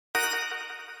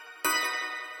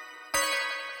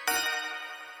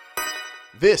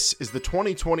This is the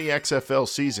 2020 XFL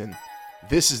season,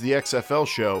 this is the XFL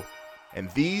show, and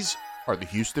these are the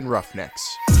Houston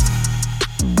Roughnecks.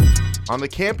 On the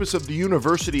campus of the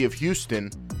University of Houston,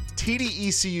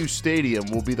 TD-ECU Stadium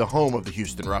will be the home of the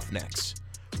Houston Roughnecks.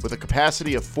 With a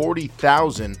capacity of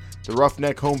 40,000, the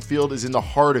Roughneck home field is in the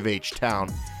heart of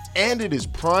H-Town, and it is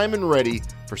prime and ready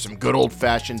for some good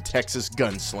old-fashioned Texas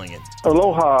gunslinging.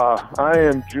 Aloha, I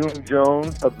am June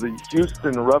Jones of the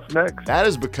Houston Roughnecks. That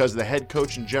is because the head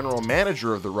coach and general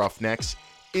manager of the Roughnecks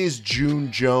is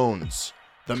June Jones.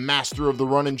 The master of the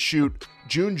run and shoot,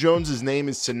 June Jones' name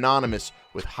is synonymous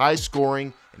with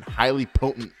high-scoring and highly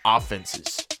potent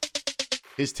offenses.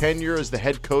 His tenure as the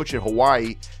head coach at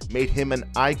Hawaii made him an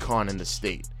icon in the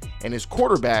state, and his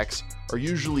quarterbacks are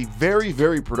usually very,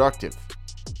 very productive.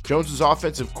 Jones'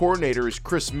 offensive coordinator is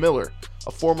Chris Miller,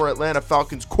 a former Atlanta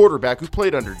Falcons quarterback who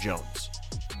played under Jones.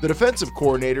 The defensive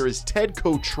coordinator is Ted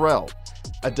Cottrell,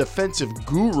 a defensive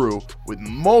guru with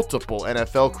multiple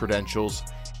NFL credentials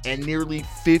and nearly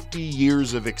 50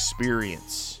 years of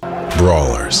experience.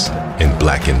 Brawlers in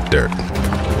black and dirt.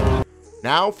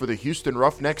 Now for the Houston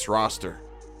Roughnecks roster.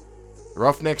 The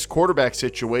Roughnecks quarterback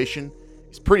situation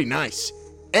is pretty nice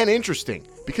and interesting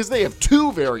because they have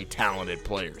two very talented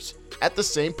players at the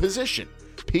same position,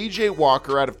 P.J.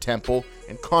 Walker out of Temple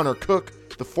and Connor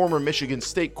Cook, the former Michigan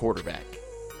State quarterback.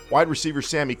 Wide receiver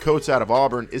Sammy Coates out of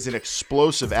Auburn is an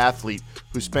explosive athlete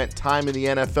who spent time in the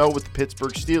NFL with the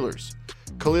Pittsburgh Steelers.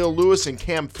 Khalil Lewis and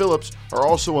Cam Phillips are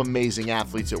also amazing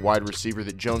athletes at wide receiver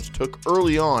that Jones took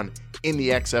early on in the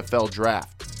XFL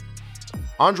draft.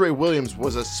 Andre Williams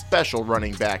was a special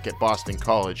running back at Boston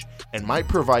College and might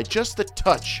provide just a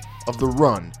touch of the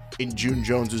run in June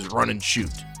Jones' run and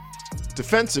shoot.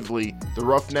 Defensively, the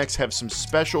Roughnecks have some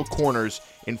special corners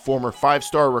in former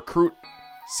five-star recruit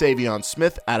Savion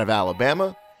Smith out of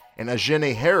Alabama and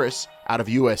Ajene Harris out of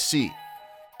USC.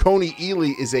 Coney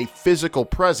Ely is a physical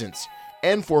presence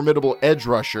and formidable edge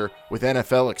rusher with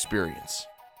NFL experience.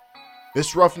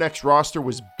 This Roughnecks roster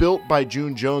was built by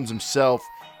June Jones himself,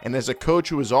 and as a coach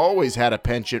who has always had a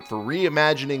penchant for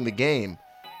reimagining the game,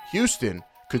 Houston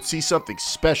could see something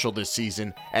special this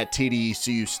season at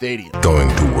TD-ECU Stadium. Going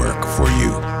to work for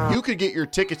you. You could get your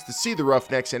tickets to see the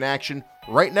Roughnecks in action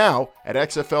right now at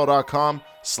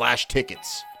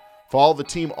xfl.com/tickets. Follow the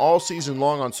team all season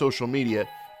long on social media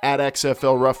at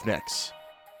XFL Roughnecks.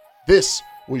 This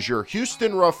was your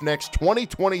Houston Roughnecks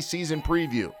 2020 season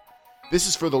preview. This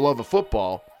is for the love of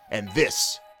football, and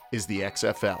this is the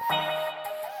XFL.